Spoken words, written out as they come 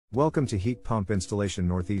Welcome to Heat Pump Installation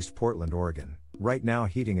Northeast Portland, Oregon, right now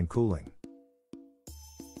heating and cooling.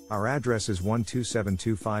 Our address is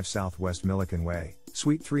 12725 Southwest Millikan Way,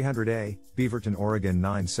 Suite 300A, Beaverton, Oregon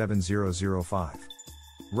 97005.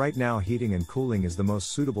 Right now heating and cooling is the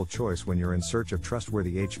most suitable choice when you're in search of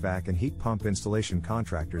trustworthy HVAC and heat pump installation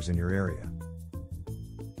contractors in your area.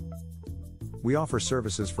 We offer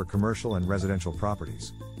services for commercial and residential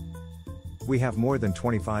properties. We have more than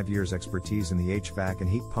 25 years expertise in the HVAC and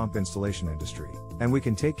heat pump installation industry, and we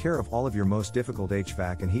can take care of all of your most difficult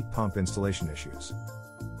HVAC and heat pump installation issues.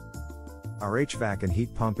 Our HVAC and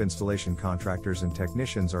heat pump installation contractors and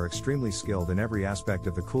technicians are extremely skilled in every aspect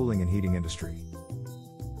of the cooling and heating industry.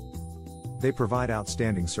 They provide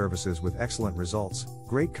outstanding services with excellent results,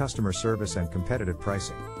 great customer service and competitive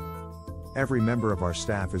pricing. Every member of our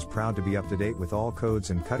staff is proud to be up to date with all codes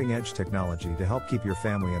and cutting-edge technology to help keep your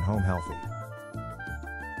family and home healthy.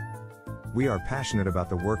 We are passionate about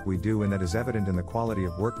the work we do, and that is evident in the quality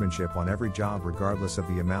of workmanship on every job regardless of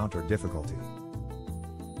the amount or difficulty.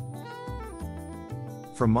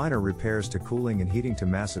 From minor repairs to cooling and heating to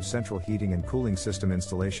massive central heating and cooling system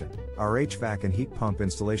installation, our HVAC and heat pump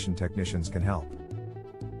installation technicians can help.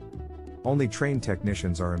 Only trained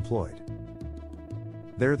technicians are employed.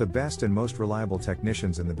 They're the best and most reliable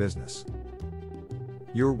technicians in the business.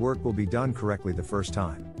 Your work will be done correctly the first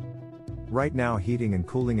time. Right now Heating and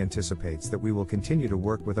Cooling anticipates that we will continue to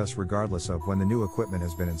work with us regardless of when the new equipment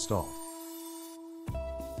has been installed.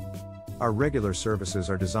 Our regular services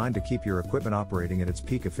are designed to keep your equipment operating at its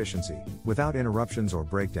peak efficiency, without interruptions or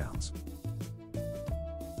breakdowns.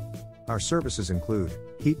 Our services include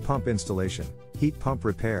heat pump installation, heat pump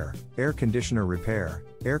repair, air conditioner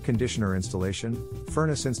installation,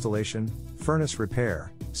 furnace installation, furnace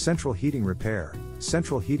repair, central heating repair,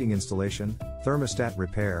 central heating installation, thermostat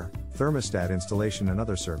repair, thermostat installation and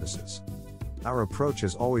other services. Our approach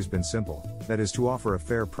has always been simple, that is to offer a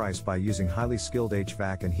fair price by using highly skilled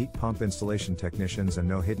HVAC and heat pump installation technicians and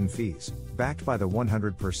no hidden fees, backed by the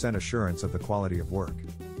 100% assurance of the quality of work.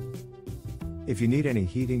 If you need any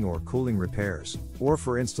heating or cooling repairs, or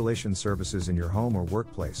for installation services in your home or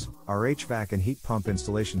workplace, our HVAC and heat pump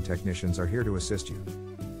installation technicians are here to assist you.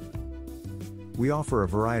 We offer a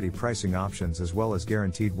variety of pricing options as well as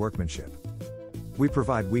guaranteed workmanship. We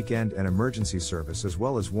provide weekend and emergency service as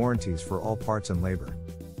well as warranties for all parts and labor.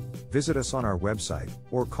 Visit us on our website,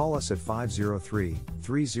 or call us at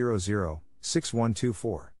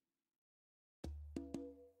 503-300-6124.